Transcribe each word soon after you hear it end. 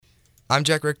I'm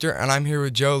Jack Richter, and I'm here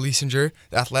with Jo Leisinger,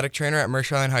 the athletic trainer at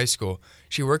Mercer Island High School.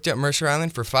 She worked at Mercer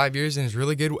Island for 5 years and is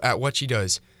really good at what she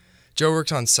does. Jo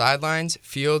works on sidelines,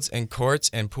 fields, and courts,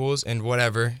 and pools, and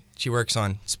whatever she works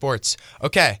on. Sports.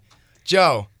 Okay,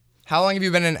 Jo, how long have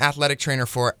you been an athletic trainer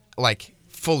for,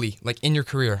 fully, in your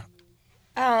career?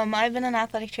 I've been an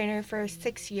athletic trainer for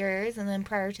 6 years, and then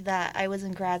prior to that, I was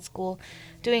in grad school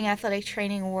doing athletic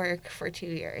training work for 2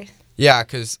 years. Yeah,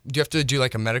 because do you have to do,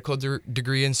 a medical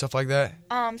degree and stuff like that?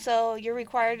 So you're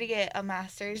required to get a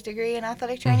master's degree in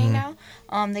athletic training now.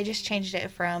 They just changed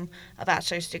it from a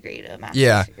bachelor's degree to a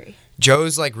master's degree.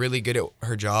 Jo's, really good at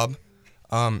her job.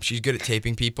 She's good at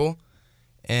taping people,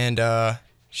 and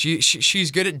she's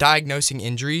good at diagnosing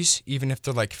injuries, even if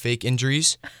they're, fake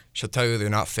injuries. She'll tell you they're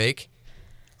not fake.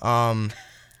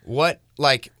 What's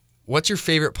your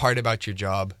favorite part about your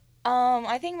job?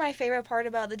 I think my favorite part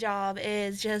about the job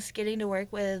is just getting to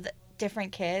work with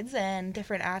different kids and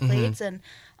different athletes and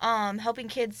helping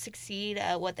kids succeed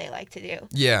at what they like to do.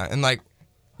 Yeah, and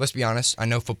let's be honest, I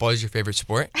know football is your favorite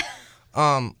sport.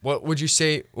 What would you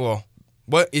say,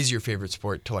 what is your favorite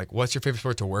sport what's your favorite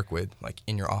sport to work with,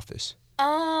 in your office?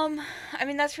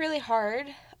 That's really hard.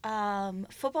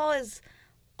 Football is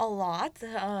a lot,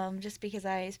 just because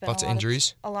I spend a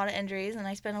lot of injuries, and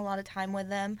I spend a lot of time with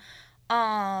them.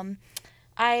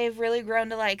 I've really grown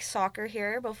to like soccer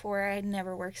here. Before I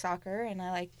never worked soccer, and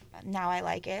now I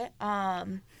like it.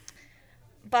 But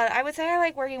I would say I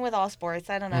like working with all sports.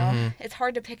 I don't know. It's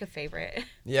hard to pick a favorite.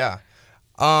 Yeah.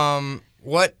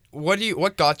 What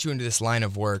got you into this line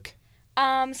of work?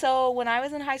 So when I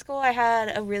was in high school, I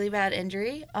had a really bad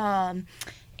injury.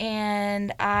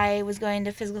 And I was going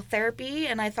to physical therapy,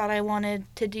 and I thought I wanted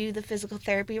to do the physical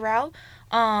therapy route.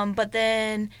 But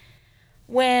then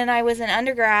when I was in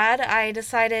undergrad, I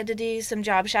decided to do some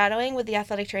job shadowing with the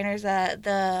athletic trainers at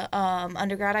the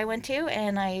undergrad I went to,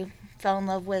 and I fell in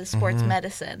love with sports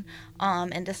medicine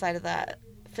and decided that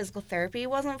physical therapy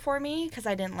wasn't for me because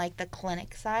I didn't like the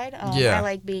clinic side. I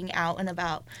like being out and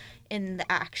about in the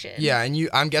action. Yeah, and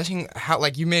I'm guessing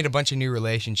you made a bunch of new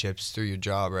relationships through your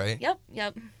job, right? Yep,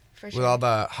 for sure. With all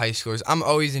the high schoolers. I'm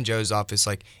always in Jo's office.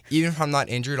 Even if I'm not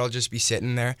injured, I'll just be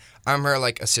sitting there. I'm her,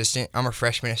 assistant. I'm her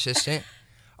freshman assistant.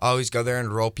 I always go there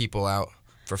and roll people out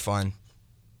for fun.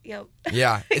 Yep.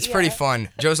 Yeah, it's pretty fun.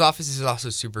 Jo's office is also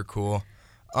super cool.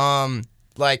 Is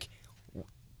there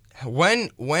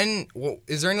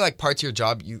any, parts of your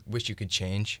job you wish you could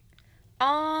change?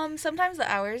 Sometimes the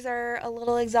hours are a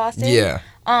little exhausting. Yeah.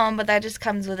 But that just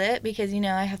comes with it because,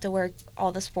 I have to work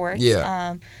all the sports.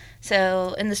 Yeah.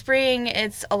 So in the spring,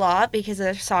 it's a lot because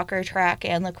of soccer, track,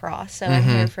 and lacrosse. So I'm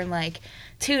here from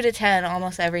 2 to 10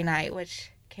 almost every night,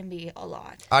 which can be a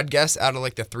lot. I'd guess out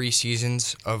of the 3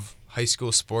 seasons of high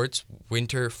school sports,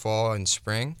 winter, fall, and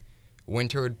spring,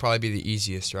 winter would probably be the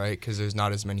easiest, right? Because there's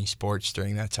not as many sports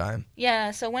during that time.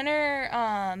 Yeah, so winter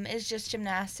is just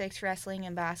gymnastics, wrestling,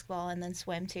 and basketball, and then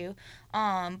swim too.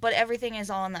 But everything is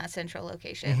all in that central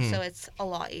location, so it's a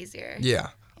lot easier.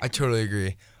 Yeah, I totally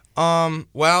agree.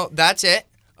 Well, that's it.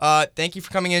 Thank you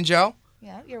for coming in, Jo.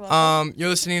 Yeah, you're welcome. You're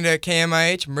listening to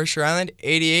KMIH Mercer Island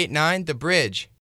 88.9 The Bridge.